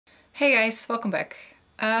Hey guys, welcome back.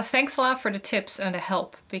 Thanks a lot for the tips and the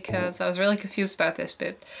help because I was really confused about this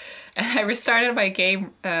bit. And I restarted my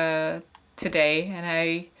game today and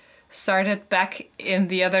I started back in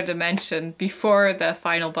the other dimension before the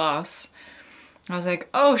final boss. I was like,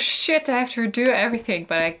 oh shit, I have to redo everything,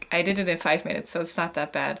 but I did it in 5 minutes, so it's not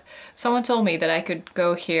that bad. Someone told me that I could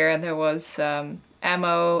go here and there was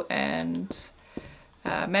ammo and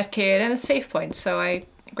medkit and a save point, so I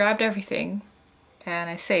grabbed everything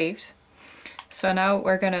and I saved. So now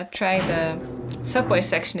we're gonna try the subway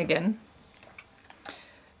section again.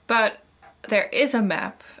 But there is a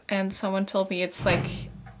map and someone told me it's like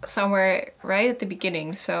somewhere right at the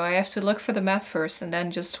beginning, so I have to look for the map first and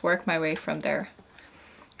then just work my way from there.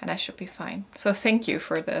 And I should be fine. So thank you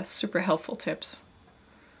for the super helpful tips.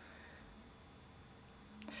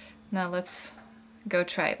 Now let's go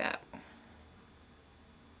try that.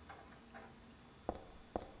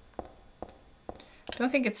 I don't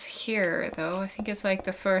think it's here though. I think it's like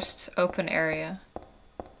the first open area.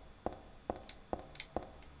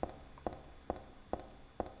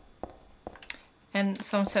 And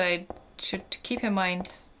someone said I should keep in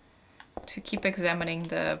mind to keep examining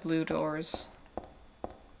the blue doors.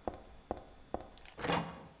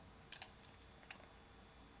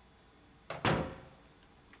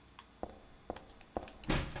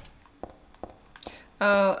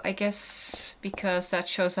 Oh, I guess because that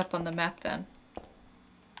shows up on the map then.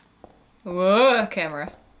 Whoa,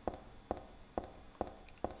 camera.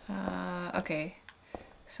 Okay.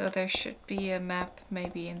 So there should be a map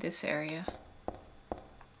maybe in this area.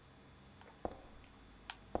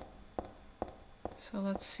 So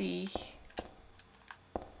let's see.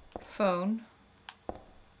 Phone.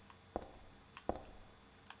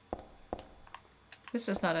 This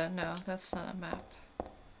is not a, no, that's not a map.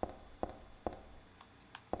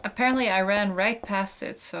 Apparently I ran right past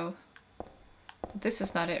it, so this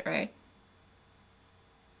is not it, right?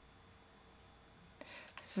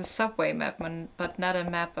 It's a subway map, but not a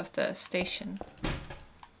map of the station.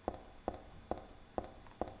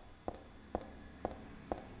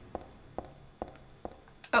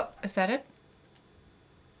 Oh, is that it?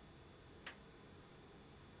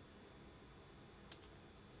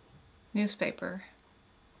 Newspaper.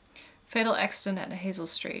 Fatal accident at Hazel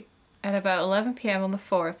Street. At about 11 p.m. on the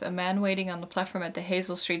 4th, a man waiting on the platform at the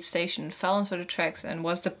Hazel Street station fell onto the tracks and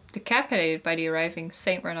was decapitated by the arriving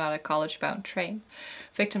St. Renata College-bound train.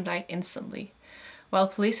 Victim died instantly. While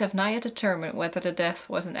police have not yet determined whether the death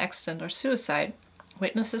was an accident or suicide,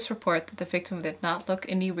 witnesses report that the victim did not look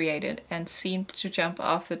inebriated and seemed to jump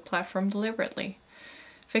off the platform deliberately.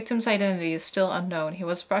 Victim's identity is still unknown. He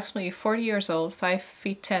was approximately 40 years old, 5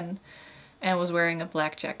 feet 10, and was wearing a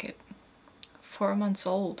black jacket. 4 months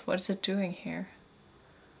old. What is it doing here?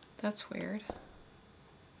 That's weird.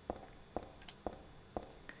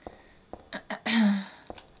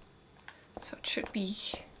 So it should be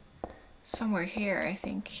somewhere here, I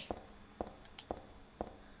think.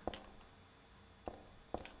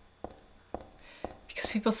 Because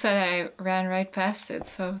people said I ran right past it,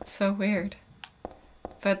 so it's so weird.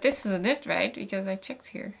 But this isn't it, right? Because I checked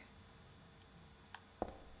here.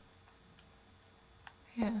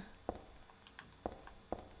 Yeah.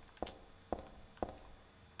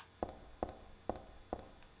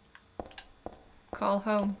 Call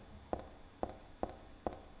home.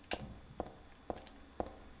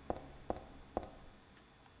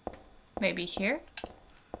 Maybe here?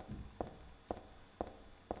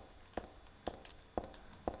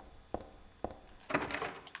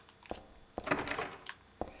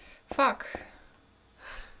 Fuck.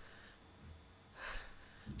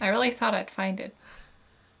 I really thought I'd find it.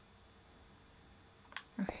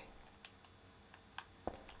 Okay.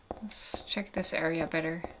 Let's check this area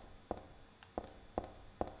better.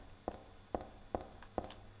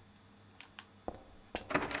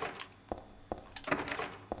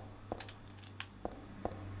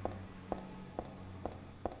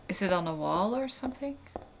 Is it on a wall or something?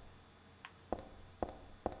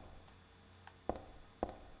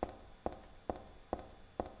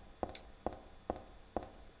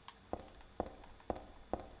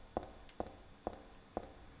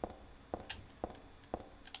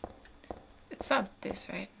 It's not this,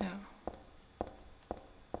 right? No.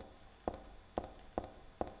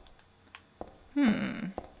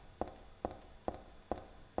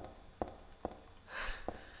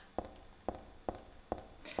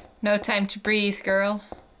 No time to breathe, girl.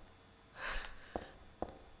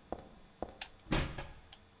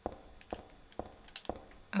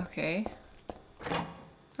 Okay.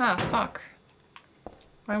 Ah, fuck.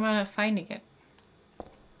 Why am I not finding it?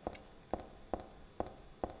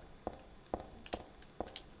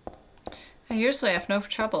 I usually have no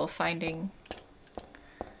trouble finding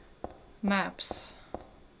maps.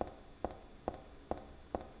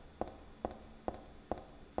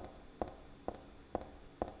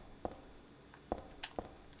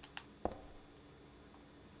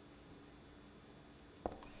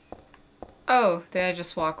 Oh, did I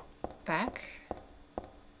just walk back?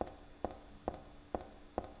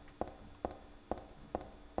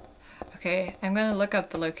 Okay, I'm gonna look up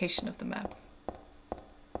the location of the map.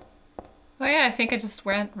 Oh yeah, I think I just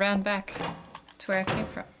ran back to where I came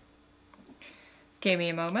from. Give me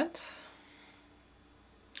a moment.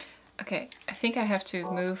 Okay, I think I have to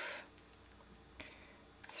move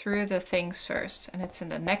through the things first, and it's in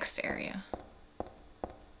the next area.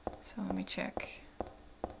 So let me check.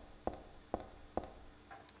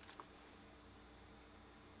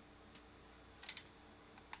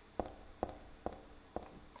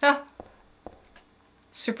 Ah!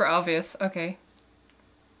 Super obvious, okay.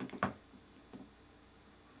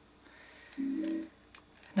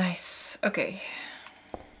 Nice, okay.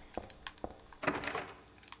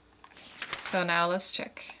 So now let's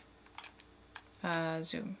check.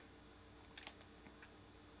 Zoom.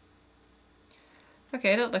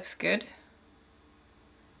 Okay, that looks good.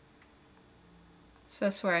 So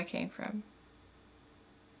that's where I came from.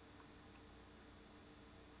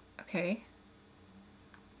 Okay.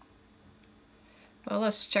 Well,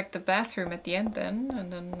 let's check the bathroom at the end then,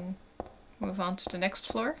 and then move on to the next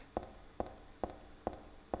floor.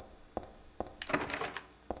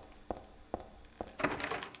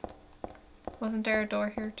 Wasn't there a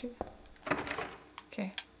door here too?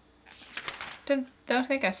 Okay. Don't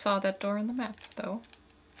think I saw that door on the map though.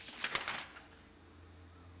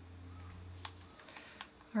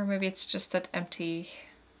 Or maybe it's just that empty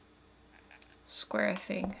square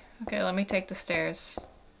thing. Okay, let me take the stairs.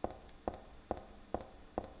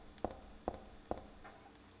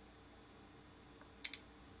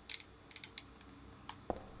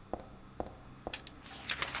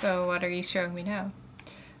 So what are you showing me now?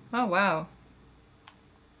 Oh wow.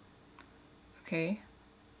 Okay.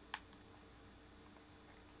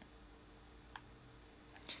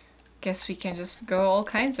 Guess we can just go all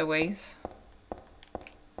kinds of ways.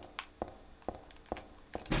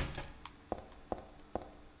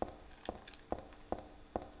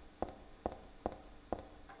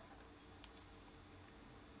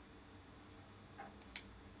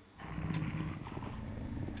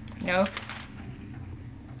 No.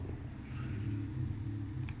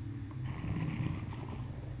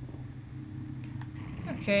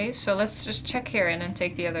 Okay, so let's just check here and then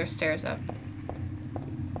take the other stairs up.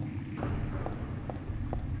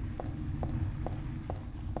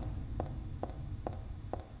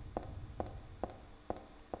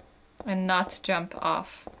 And not jump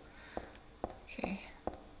off. Okay.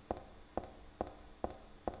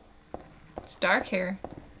 It's dark here.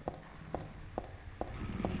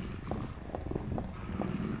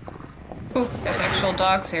 Oh, there's actual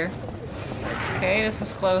dogs here. Okay, this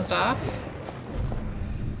is closed off.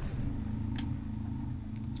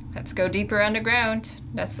 Let's go deeper underground.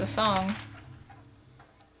 That's the song.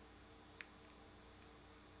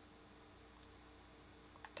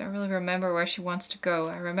 Don't really remember where she wants to go.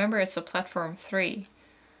 I remember it's a platform 3.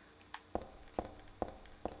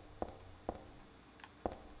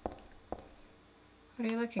 What are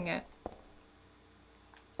you looking at?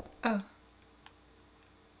 Oh.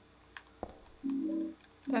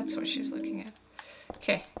 That's what she's looking at.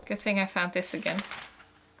 Okay, good thing I found this again.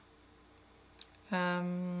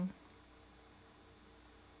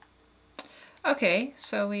 Okay,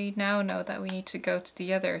 so we now know that we need to go to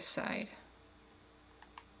the other side.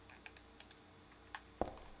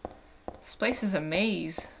 This place is a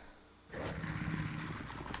maze.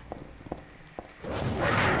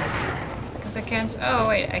 Because I can't... Oh,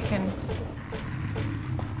 wait, I can...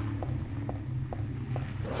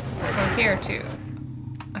 go here, too.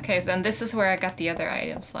 Okay, so then this is where I got the other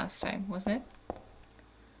items last time, wasn't it?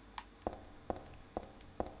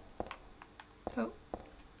 Oh.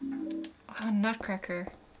 Oh, nutcracker.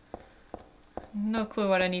 No clue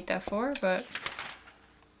what I need that for, but...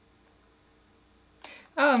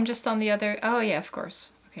 Oh, I'm just on the other... Oh, yeah, of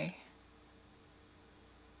course. Okay.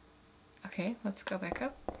 Okay, let's go back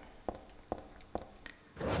up.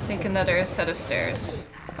 Take another set of stairs.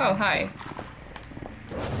 Oh, hi.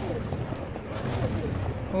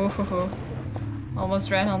 Ooh, almost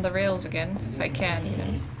ran on the rails again, if I can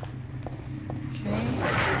even.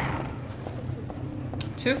 Okay.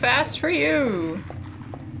 Too fast for you!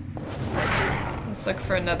 Let's look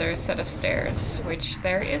for another set of stairs, which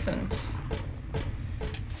there isn't.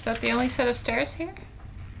 Is that the only set of stairs here?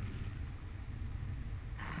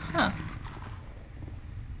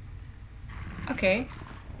 Okay.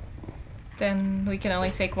 Then we can only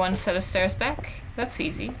take one set of stairs back. That's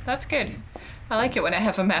easy. That's good. I like it when I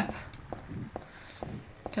have a map.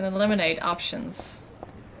 Can eliminate options.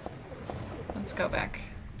 Let's go back.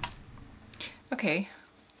 Okay.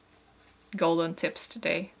 Golden tips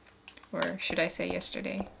today. Or should I say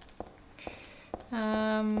yesterday?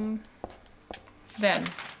 Then,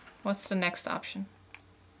 what's the next option?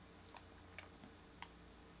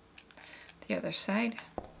 The other side.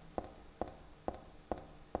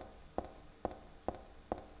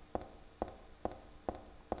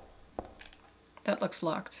 That looks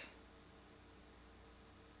locked.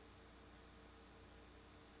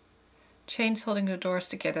 Chains holding the doors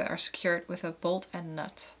together are secured with a bolt and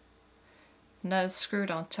nut. Nut is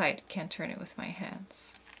screwed on tight. Can't turn it with my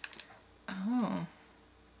hands. Oh.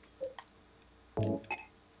 I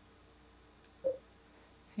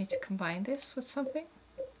need to combine this with something?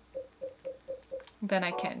 Then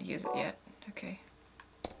I can't use it yet. Okay.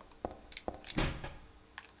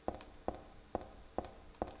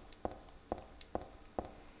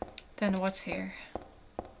 Then what's here?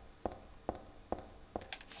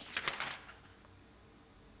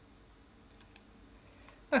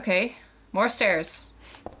 Okay, more stairs.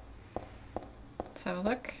 Let's have a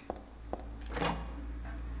look.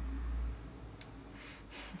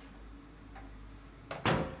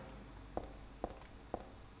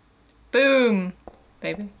 Boom!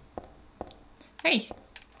 Baby. Hey!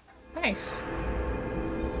 Nice.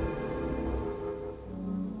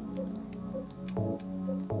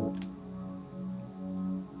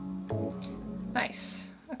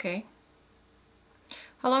 Nice. Okay.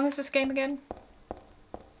 How long is this game again?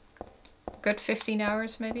 Good 15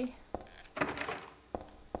 hours, maybe?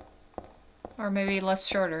 Or maybe less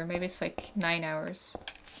shorter. Maybe it's like 9 hours.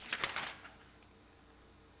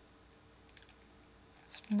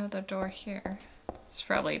 There's another door here. It's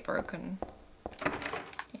probably broken.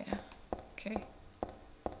 Yeah. Okay.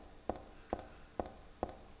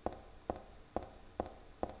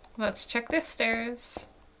 Let's check this stairs.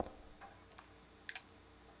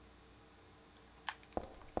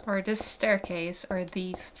 Or this staircase, or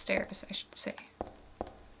these stairs, I should say.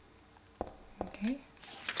 Okay.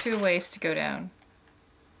 2 ways to go down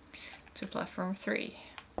to platform 3.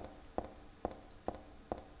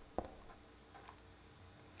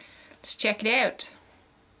 Let's check it out.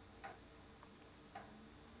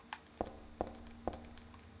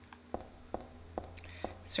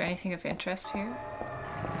 Is there anything of interest here?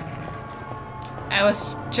 I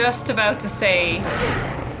was just about to say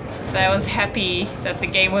that I was happy that the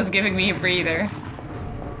game was giving me a breather.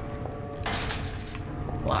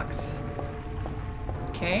 Locked.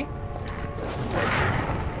 Okay.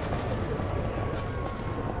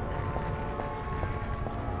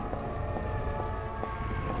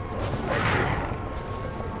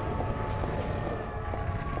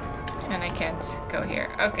 And I can't go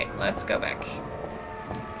here. Okay, let's go back.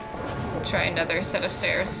 Try another set of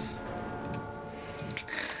stairs.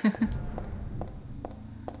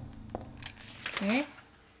 Okay.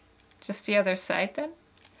 Just the other side then?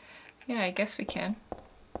 Yeah, I guess we can.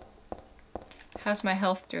 How's my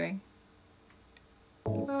health doing?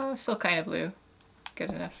 Oh, still kind of blue. Good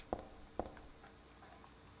enough.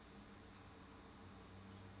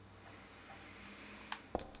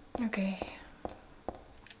 Okay.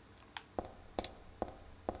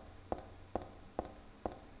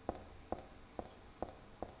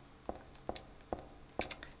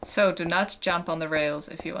 So do not jump on the rails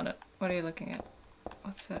if you want it. What are you looking at?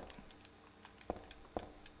 What's that?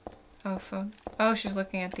 Oh, phone. Oh, she's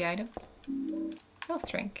looking at the item.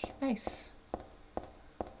 Health drink. Nice.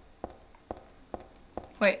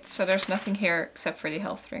 Wait, so there's nothing here except for the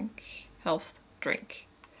health drink. Health drink.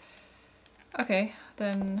 Okay,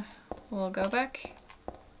 then we'll go back.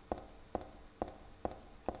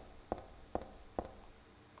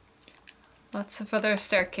 Lots of other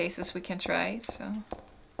staircases we can try, so...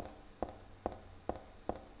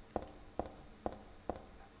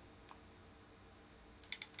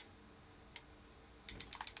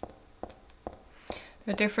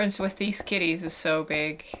 The difference with these kitties is so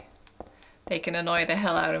big. They can annoy the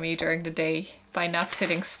hell out of me during the day by not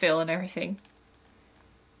sitting still and everything.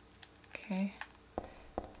 Okay.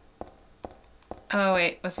 Oh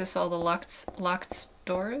wait, was this all the locked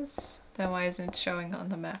doors? Then why isn't it showing on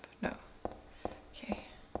the map? No. Okay.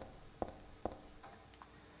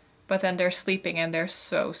 But then they're sleeping and they're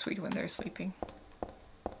so sweet when they're sleeping.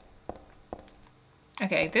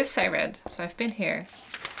 Okay, this I read, so I've been here.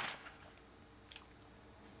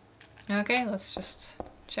 Okay, let's just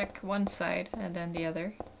check one side and then the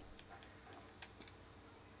other.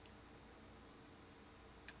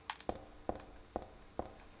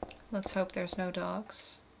 Let's hope there's no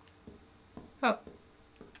dogs. Oh.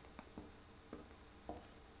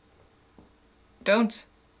 Don't.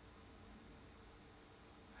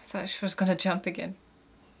 I thought she was gonna jump again.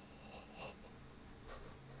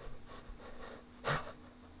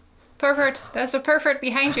 Pervert! There's a pervert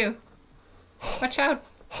behind you! Watch out!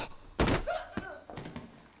 What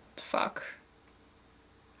the fuck?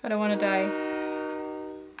 I don't want to die.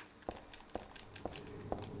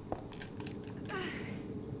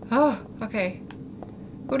 Oh, okay.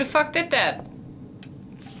 Who the fuck did that?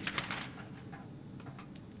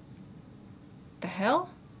 The hell?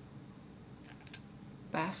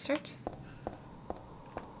 Bastard.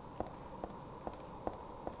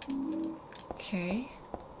 Okay.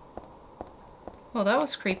 Well, that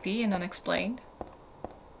was creepy and unexplained.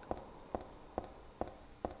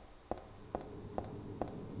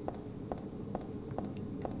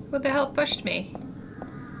 Who the hell pushed me?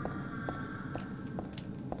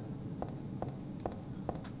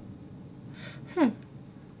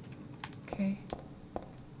 Okay.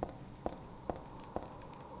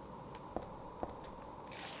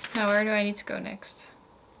 Now where do I need to go next?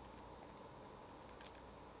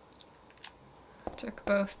 Took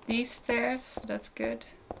both these stairs, so that's good.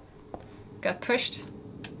 Got pushed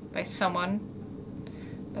by someone.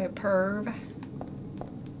 By a perv.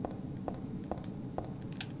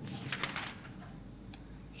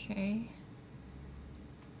 Okay.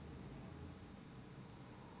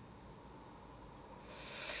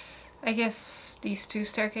 I guess these two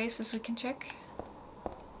staircases we can check.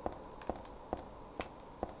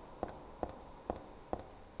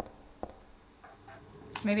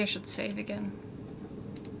 Maybe I should save again.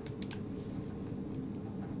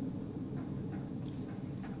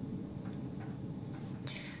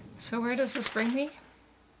 So where does this bring me?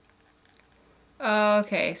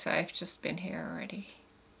 Okay, so I've just been here already.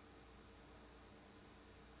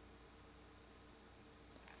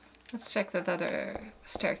 Let's check that other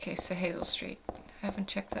staircase to Hazel Street. I haven't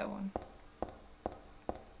checked that one.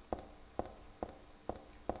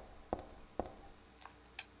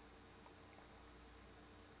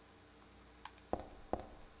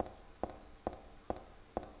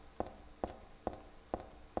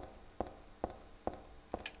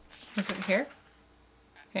 Is it here?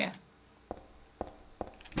 Yeah.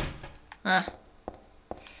 Ah.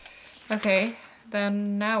 Okay,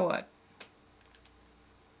 then now what?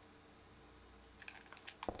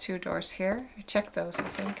 Two doors here. I checked those, I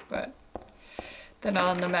think, but they're not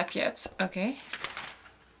on the map yet. Okay.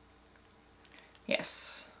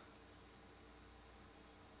 Yes.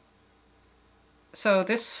 So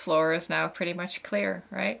this floor is now pretty much clear,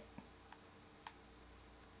 right?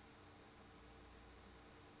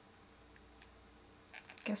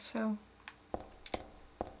 Guess so.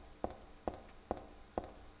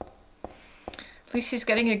 At least she's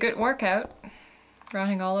getting a good workout.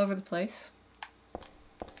 Running all over the place.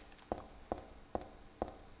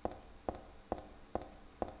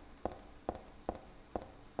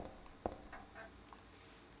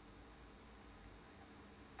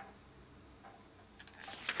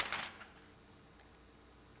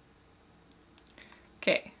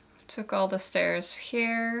 Okay, took all the stairs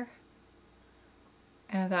here.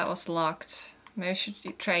 And that was locked. Maybe I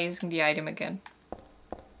should try using the item again.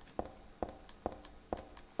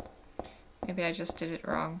 Maybe I just did it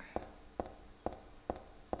wrong.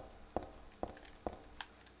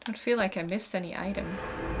 Don't feel like I missed any item.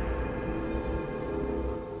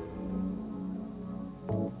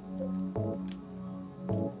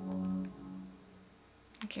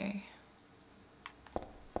 Okay.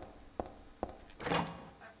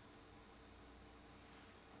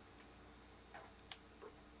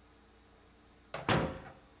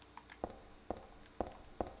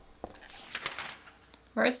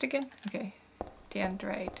 Where is it again? Okay, the end,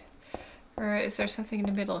 right. Or is there something in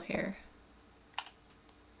the middle here?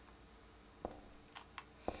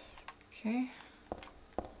 Okay.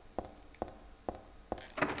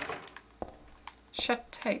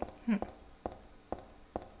 Shut tight.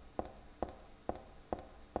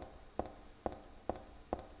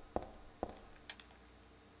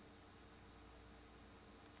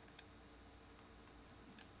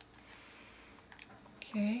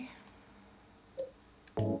 Okay.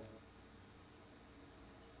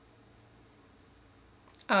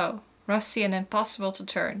 Oh, rusty and impossible to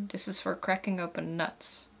turn. This is for cracking open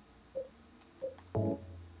nuts. Oh,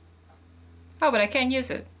 but I can't use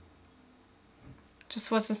it. Just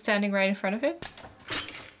wasn't standing right in front of it?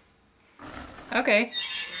 Okay.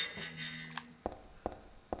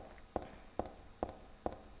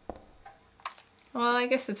 Well, I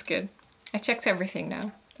guess it's good. I checked everything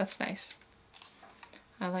now. That's nice.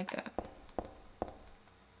 I like that.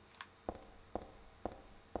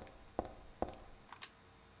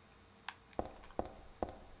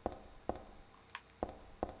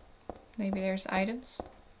 Maybe there's items.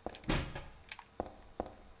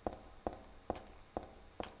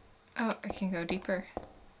 Oh, I can go deeper.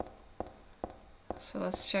 So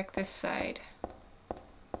let's check this side.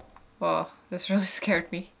 Whoa, this really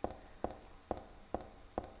scared me.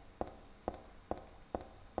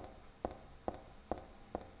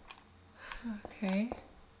 Okay.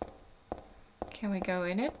 Can we go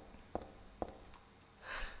in it?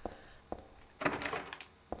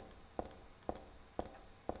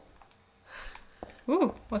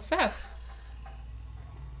 Ooh, what's that?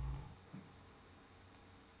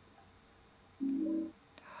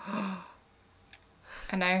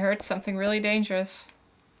 And I heard something really dangerous.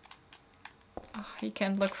 Oh, he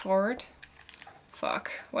can't look forward.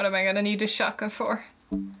 Fuck, what am I gonna need a shotgun for?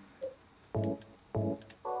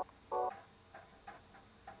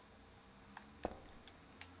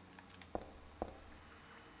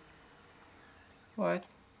 What?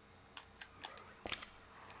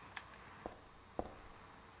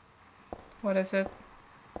 What is it?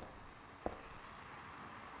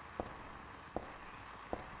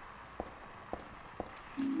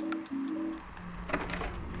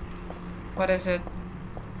 What is it?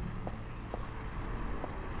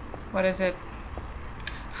 What is it?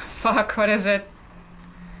 Fuck, what is it?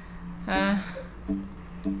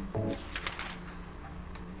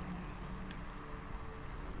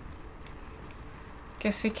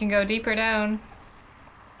 Guess we can go deeper down.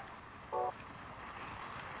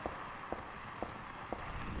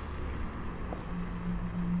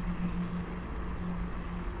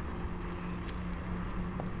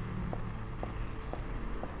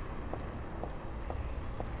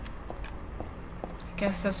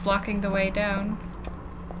 Guess that's blocking the way down.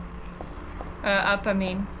 Up, I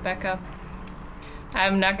mean. Back up.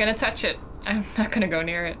 I'm not gonna touch it. I'm not gonna go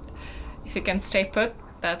near it. If it can stay put,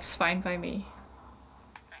 that's fine by me.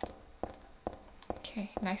 Okay,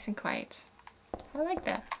 nice and quiet. I like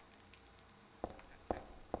that.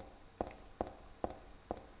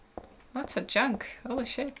 Lots of junk. Holy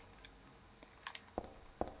shit.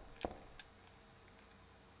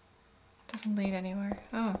 Doesn't lead anywhere.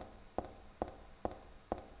 Oh.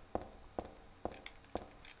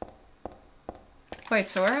 Wait,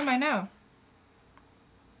 so where am I now?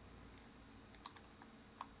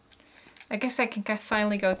 I guess I can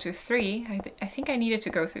finally go to 3. I think I needed to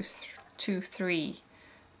go through to 3.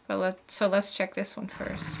 But let's check this one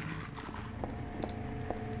first.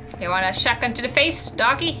 You want a shotgun to the face,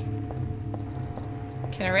 doggy?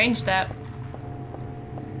 Can arrange that.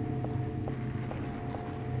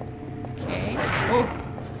 Okay. Oh.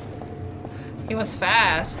 He was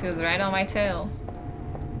fast. He was right on my tail.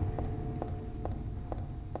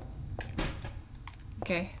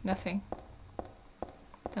 Okay, nothing.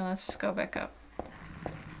 Then let's just go back up.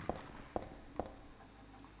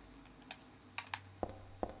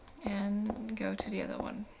 And go to the other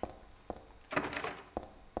one.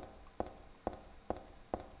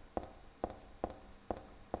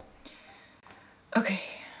 Okay.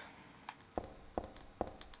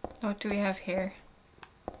 What do we have here?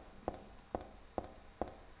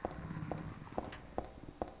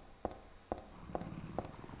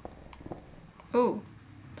 Ooh,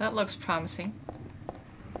 that looks promising.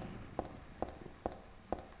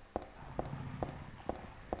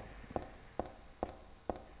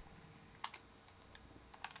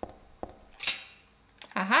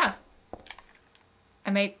 Aha! I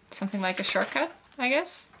made something like a shortcut, I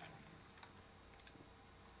guess.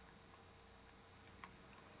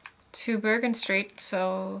 To Bergen Street,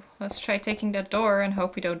 so let's try taking that door and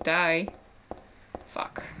hope we don't die.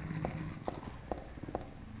 Fuck.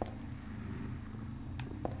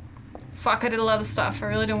 Fuck, I did a lot of stuff. I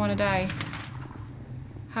really don't want to die.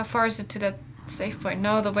 How far is it to that save point?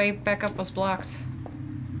 No, the way back up was blocked.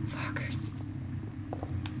 Fuck.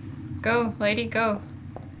 Go, lady, go.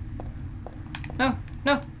 No,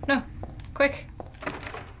 no, no. Quick.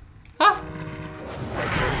 Ah!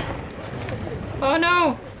 Oh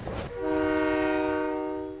no!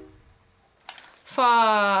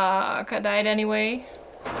 Fuck, I died anyway.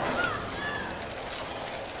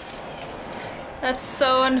 That's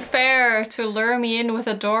so unfair to lure me in with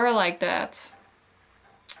a door like that.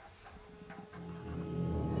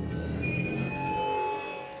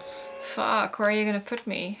 Fuck, where are you gonna put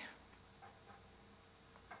me?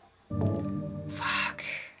 Fuck.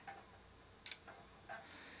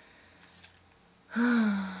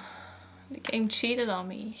 The game cheated on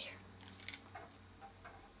me.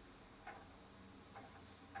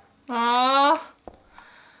 Aw.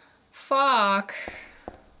 Fuck.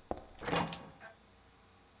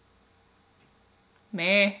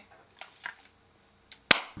 Meh.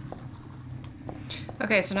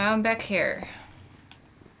 Okay, so now I'm back here.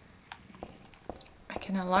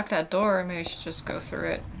 can unlock that door. Maybe I should just go through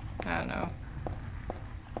it. I don't know.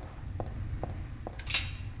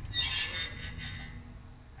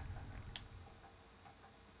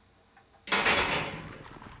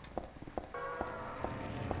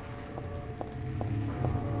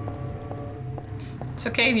 It's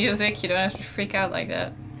okay, music. You don't have to freak out like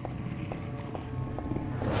that.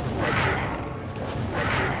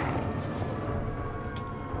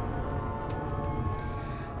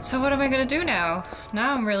 So what am I gonna do now?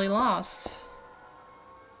 Now I'm really lost.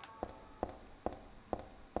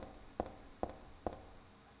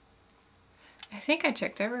 I think I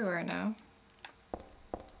checked everywhere now.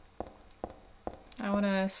 I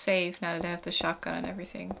wanna save now that I have the shotgun and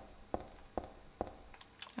everything.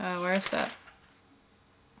 Where is that?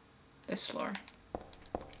 This floor.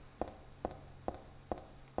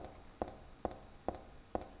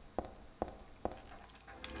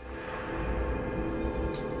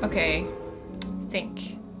 Okay, I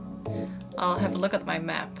think I'll have a look at my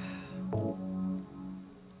map.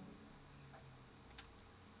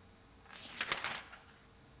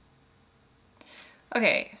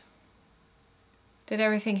 Okay, did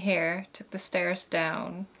everything here, took the stairs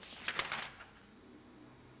down.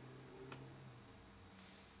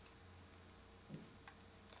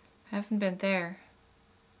 Haven't been there.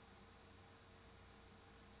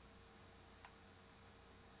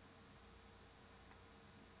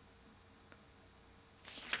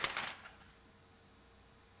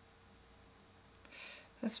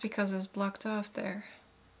 That's because it's blocked off there.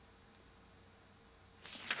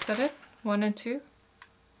 Is that it? 1 and 2?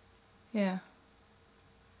 Yeah.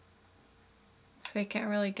 So you can't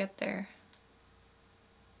really get there.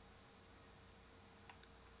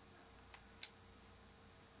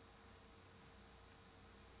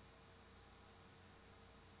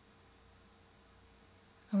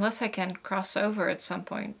 Unless I can cross over at some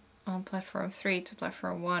point on platform 3 to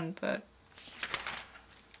platform 1, but...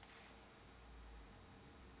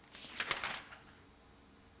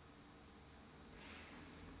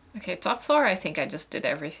 Okay, top floor, I think I just did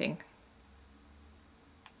everything.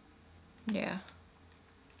 Yeah.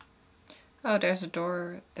 Oh, there's a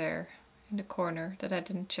door there in the corner that I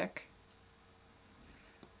didn't check.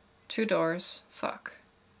 2 doors. Fuck.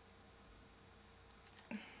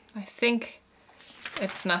 I think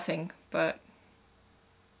it's nothing, but...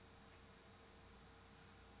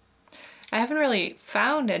 I haven't really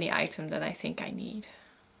found any item that I think I need.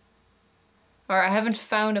 Or I haven't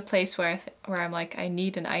found a place where I'm like, I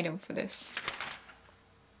need an item for this.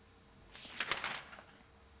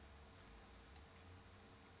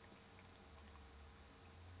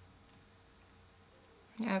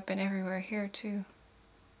 Yeah, I've been everywhere here too.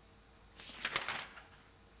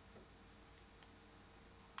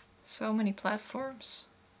 So many platforms.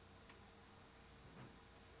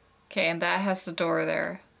 Okay, and that has the door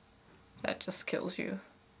there. That just kills you.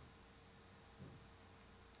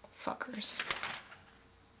 Fuckers.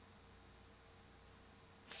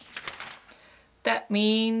 That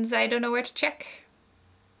means I don't know where to check.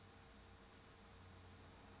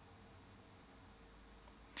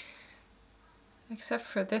 Except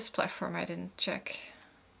for this platform I didn't check.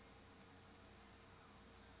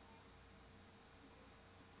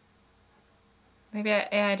 Maybe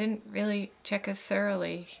I didn't really check it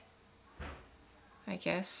thoroughly, I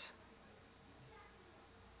guess.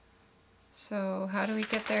 So how do we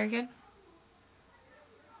get there again?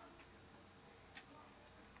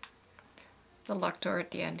 The locked door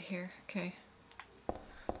at the end here, okay.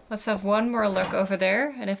 Let's have one more look over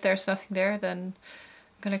there, and if there's nothing there, then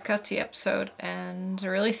I'm gonna cut the episode and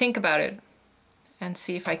really think about it and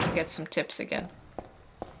see if I can get some tips again.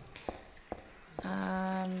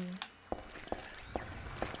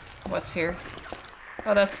 What's here?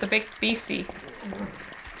 Oh, that's the big beastie.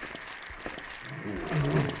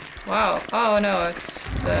 Wow. Oh no, it's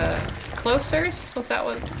the closers? Was that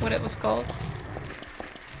what it was called?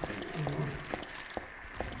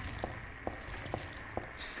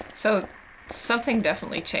 So something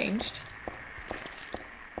definitely changed.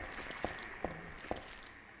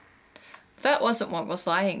 That wasn't what was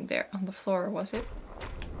lying there on the floor, was it?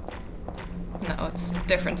 No, it's a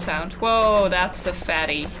different sound. Whoa, that's a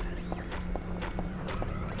fatty.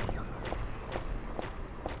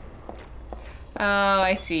 Oh,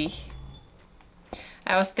 I see.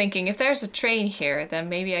 I was thinking if there's a train here, then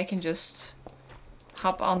maybe I can just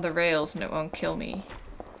hop on the rails and it won't kill me.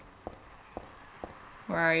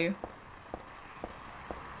 Where are you?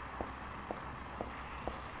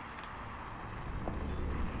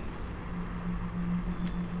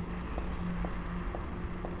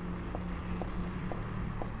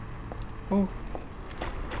 Ooh.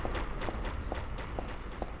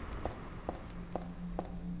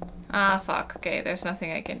 Ah, fuck. Okay, there's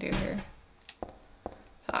nothing I can do here.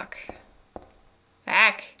 Fuck.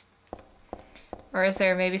 Fuck! Or is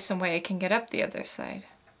there maybe some way I can get up the other side?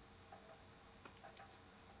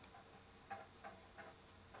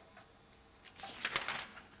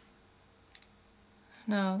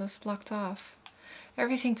 No, that's blocked off.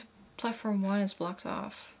 Everything to platform 1 is blocked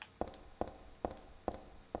off.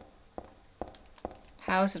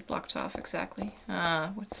 How is it blocked off exactly?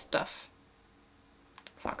 Ah, with stuff.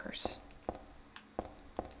 Fuckers.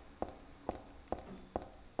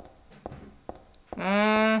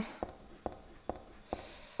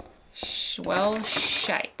 Well,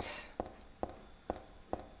 shite.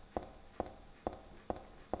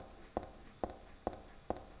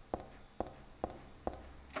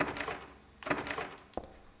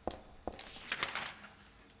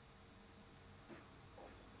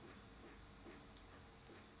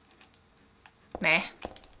 Meh.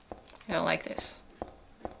 I don't like this.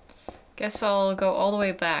 Guess I'll go all the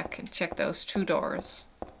way back and check those 2 doors.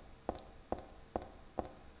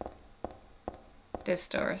 This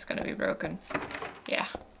door is gonna be broken. Yeah.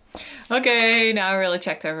 Okay, now I really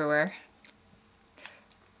checked everywhere.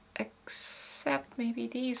 Except maybe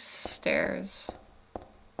these stairs.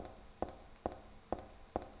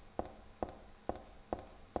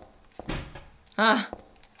 Ah.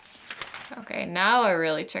 Okay, now I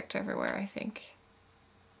really checked everywhere, I think.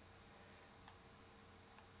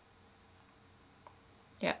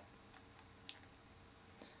 Yeah.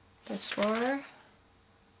 This floor.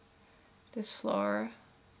 This floor.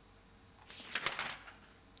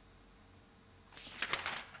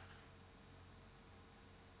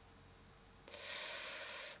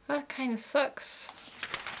 That kind of sucks.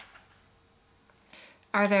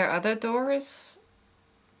 Are there other doors?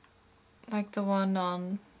 Like the one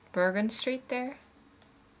on Bergen Street there?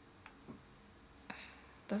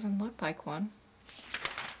 Doesn't look like one.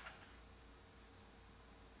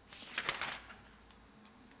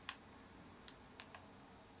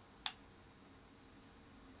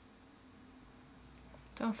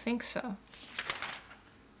 Don't think so.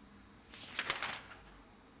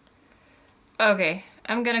 Okay,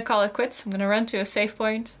 I'm gonna call it quits. I'm gonna run to a save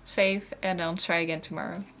point, save, and I'll try again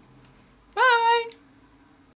tomorrow.